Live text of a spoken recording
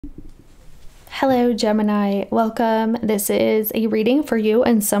Hello, Gemini. Welcome. This is a reading for you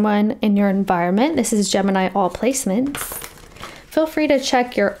and someone in your environment. This is Gemini All Placements. Feel free to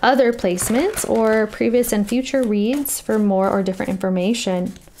check your other placements or previous and future reads for more or different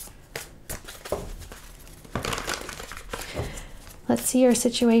information. Let's see your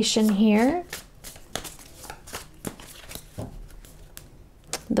situation here.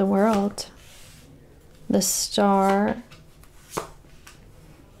 The World. The Star.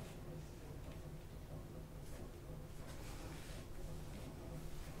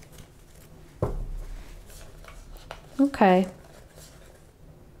 Okay.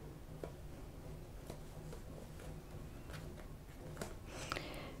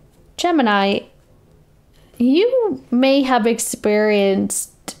 Gemini, you may have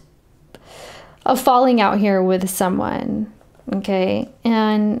experienced a falling out here with someone, okay?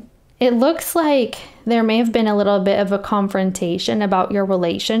 And it looks like there may have been a little bit of a confrontation about your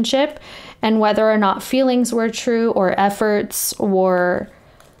relationship and whether or not feelings were true or efforts were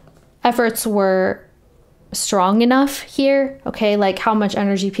strong enough here, okay? Like how much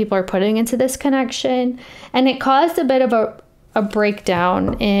energy people are putting into this connection. And it caused a bit of a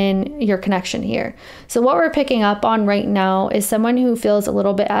breakdown in your connection here. So what we're picking up on right now is someone who feels a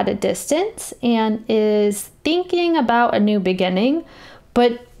little bit at a distance and is thinking about a new beginning,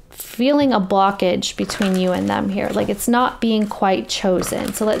 but feeling a blockage between you and them here. Like it's not being quite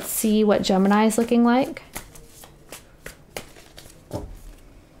chosen. So let's see what Gemini is looking like.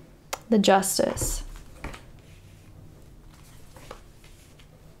 The Justice.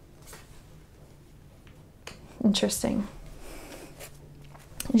 Interesting.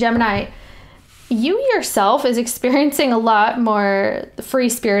 Gemini, you yourself is experiencing a lot more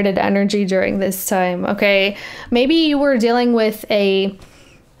free-spirited energy during this time, okay? Maybe you were dealing with a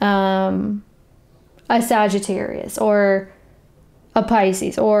Sagittarius or a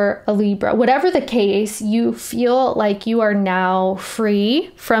Pisces or a Libra. Whatever the case, you feel like you are now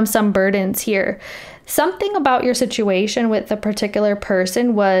free from some burdens here. Something about your situation with the particular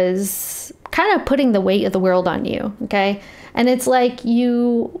person was kind of putting the weight of the world on you, okay? And it's like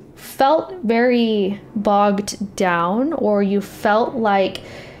you felt very bogged down, or you felt like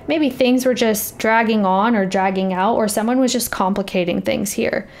maybe things were just dragging on or dragging out, or someone was just complicating things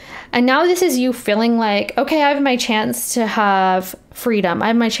here. And now this is you feeling like, okay, I have my chance to have freedom. I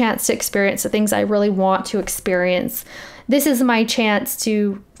have my chance to experience the things I really want to experience. This is my chance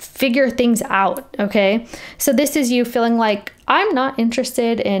to figure things out, okay? So this is you feeling like, I'm not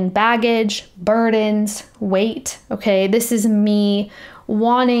interested in baggage, burdens, weight, okay? This is me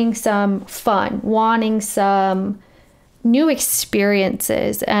wanting some fun, wanting some new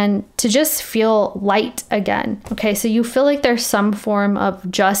experiences, and to just feel light again, okay? So you feel like there's some form of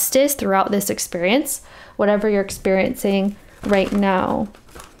justice throughout this experience, whatever you're experiencing right now.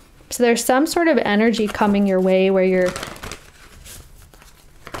 So there's some sort of energy coming your way where you're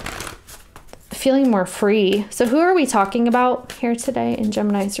feeling more free. So who are we talking about here today in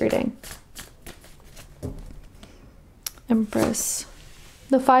Gemini's reading? Empress.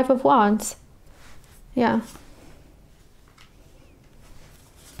 The Five of Wands. Yeah.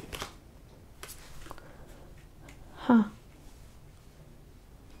 Huh.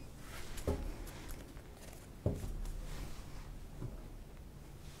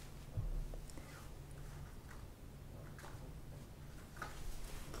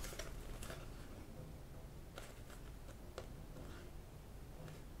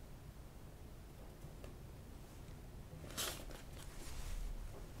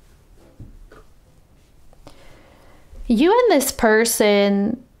 You and this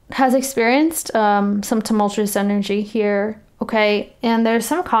person has experienced some tumultuous energy here, okay? And there's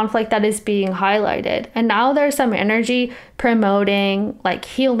some conflict that is being highlighted. And now there's some energy promoting like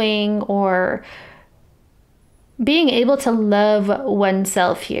healing or being able to love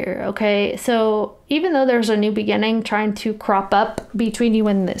oneself here, okay? So even though there's a new beginning trying to crop up between you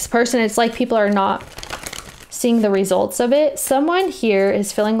and this person, it's like people are not seeing the results of it. Someone here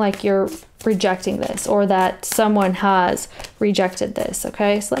is feeling like you're rejecting this, or that someone has rejected this,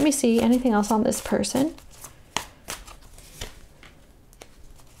 okay? So let me see anything else on this person.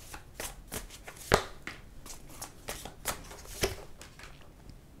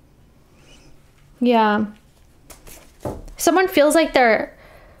 Yeah. Someone feels like they're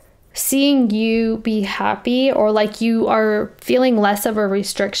seeing you be happy, or like you are feeling less of a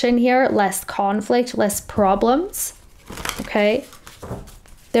restriction here, less conflict, less problems, okay?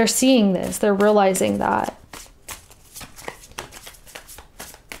 They're seeing this, they're realizing that.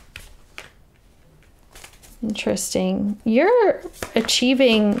 Interesting. You're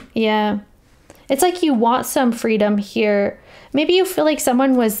achieving, yeah. It's like you want some freedom here. maybe you feel like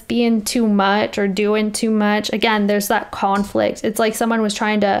someone was being too much or doing too much. Again, there's that conflict. It's like someone was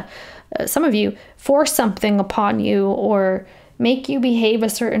trying to, some of you, force something upon you or make you behave a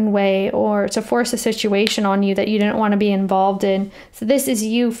certain way or to force a situation on you that you didn't want to be involved in. So this is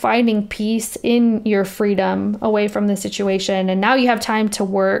you finding peace in your freedom away from the situation. And now you have time to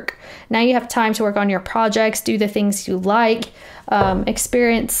work. Now you have time to work on your projects, do the things you like,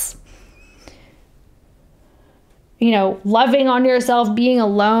 experience, you know, loving on yourself, being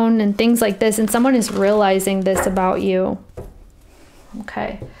alone and things like this. And someone is realizing this about you.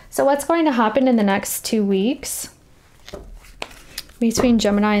 Okay. So what's going to happen in the next 2 weeks between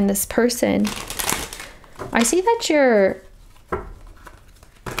Gemini and this person? I see that you're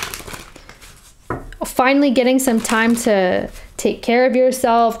finally getting some time to take care of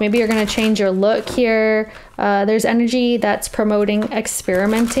yourself. Maybe you're going to change your look here. There's energy that's promoting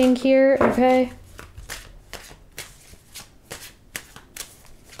experimenting here, okay?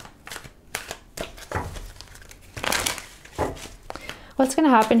 What's going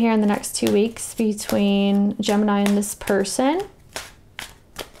to happen here in the next 2 weeks between Gemini and this person?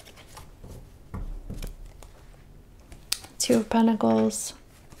 Two of Pentacles.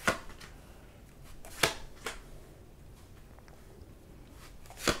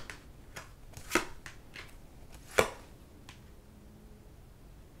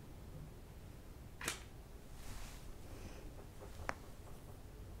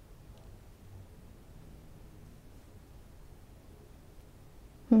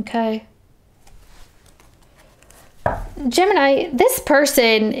 Okay. Gemini, this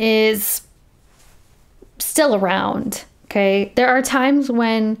person is still around, okay? There are times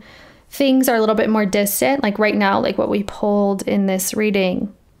when things are a little bit more distant, like right now, like what we pulled in this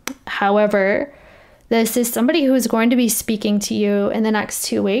reading. However, this is somebody who is going to be speaking to you in the next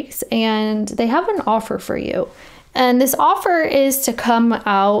 2 weeks, and they have an offer for you. And this offer is to come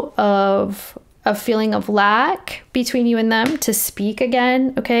out of a feeling of lack between you and them, to speak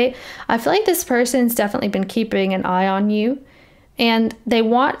again, okay? I feel like this person's definitely been keeping an eye on you, and they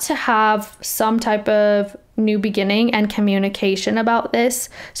want to have some type of new beginning and communication about this.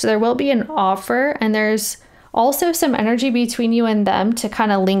 So there will be an offer, and there's also some energy between you and them to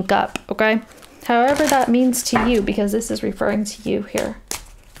kind of link up, okay? However that means to you, because this is referring to you here.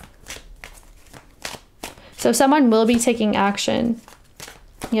 So someone will be taking action.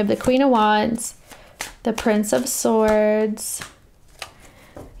 You have the Queen of Wands, the Prince of Swords,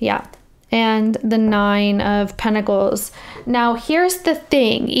 yeah, and the Nine of Pentacles. Now, here's the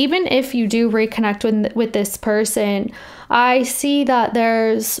thing. Even if you do reconnect with this person, I see that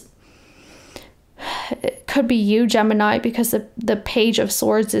it could be you, Gemini, because the Page of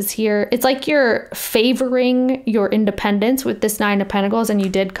Swords is here. It's like you're favoring your independence with this Nine of Pentacles, and you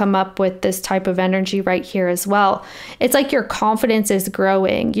did come up with this type of energy right here as well. It's like your confidence is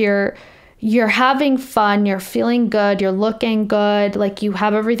growing. You're having fun, you're feeling good, you're looking good, like you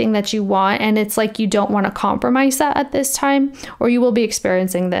have everything that you want, and it's like you don't want to compromise that at this time, or you will be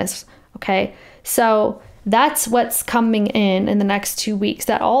experiencing this, okay? So that's what's coming in the next 2 weeks,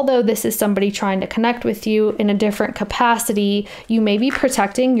 that although this is somebody trying to connect with you in a different capacity, you may be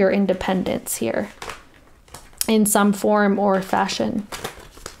protecting your independence here in some form or fashion.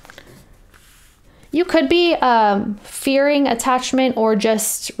 You could be fearing attachment or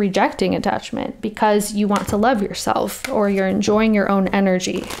just rejecting attachment because you want to love yourself, or you're enjoying your own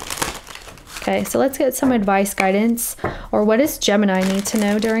energy. Okay, so let's get some advice, guidance, or what does Gemini need to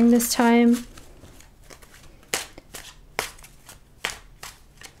know during this time?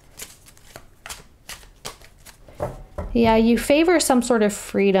 Yeah, you favor some sort of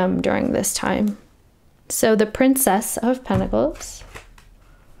freedom during this time. So the Princess of Pentacles,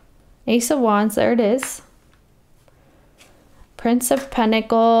 Ace of Wands, there it is, Prince of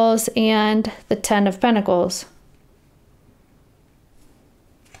Pentacles, and the Ten of Pentacles.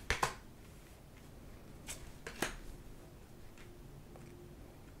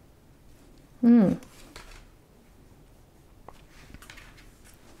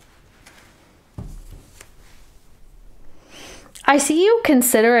 I see you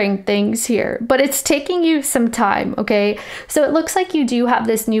considering things here, but it's taking you some time, okay? So it looks like you do have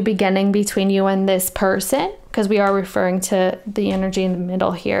this new beginning between you and this person, because we are referring to the energy in the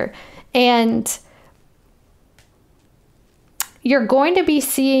middle here. And you're going to be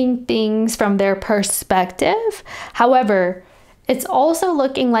seeing things from their perspective. However, it's also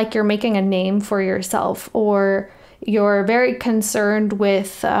looking like you're making a name for yourself, or you're very concerned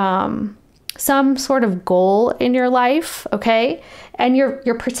with some sort of goal in your life, okay? And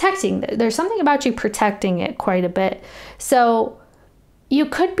you're protecting, there's something about you protecting it quite a bit. So you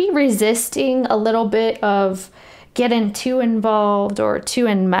could be resisting a little bit of get in too involved or too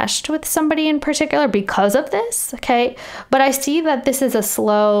enmeshed with somebody in particular because of this, okay? But I see that this is a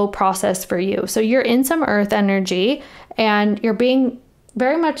slow process for you. So you're in some earth energy and you're being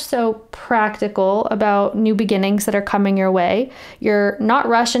very much so practical about new beginnings that are coming your way. You're not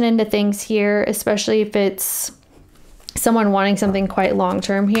rushing into things here, especially if it's someone wanting something quite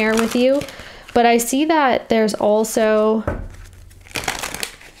long-term here with you. But I see that there's also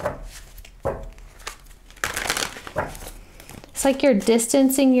it's like you're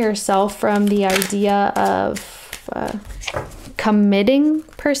distancing yourself from the idea of committing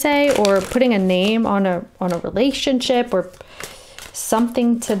per se, or putting a name on a relationship or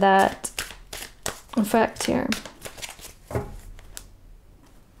something to that effect here.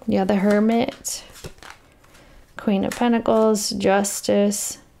 Yeah, the Hermit, Queen of Pentacles,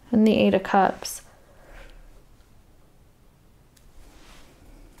 Justice, and the Eight of Cups.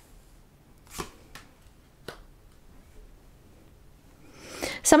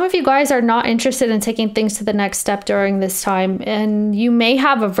 Some of you guys are not interested in taking things to the next step during this time, and you may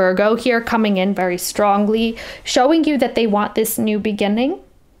have a Virgo here coming in very strongly, showing you that they want this new beginning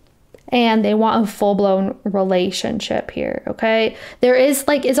and they want a full-blown relationship here, okay? There is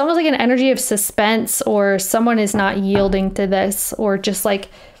like, it's almost like an energy of suspense, or someone is not yielding to this, or just like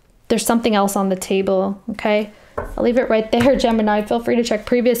there's something else on the table, okay? I'll leave it right there, Gemini. Feel free to check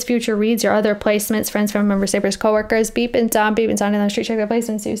previous future reads, your other placements, friends, family members, neighbors, coworkers. Beep and down in the street. Check their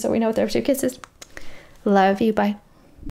placements too, so we know what their two kisses. Love you. Bye.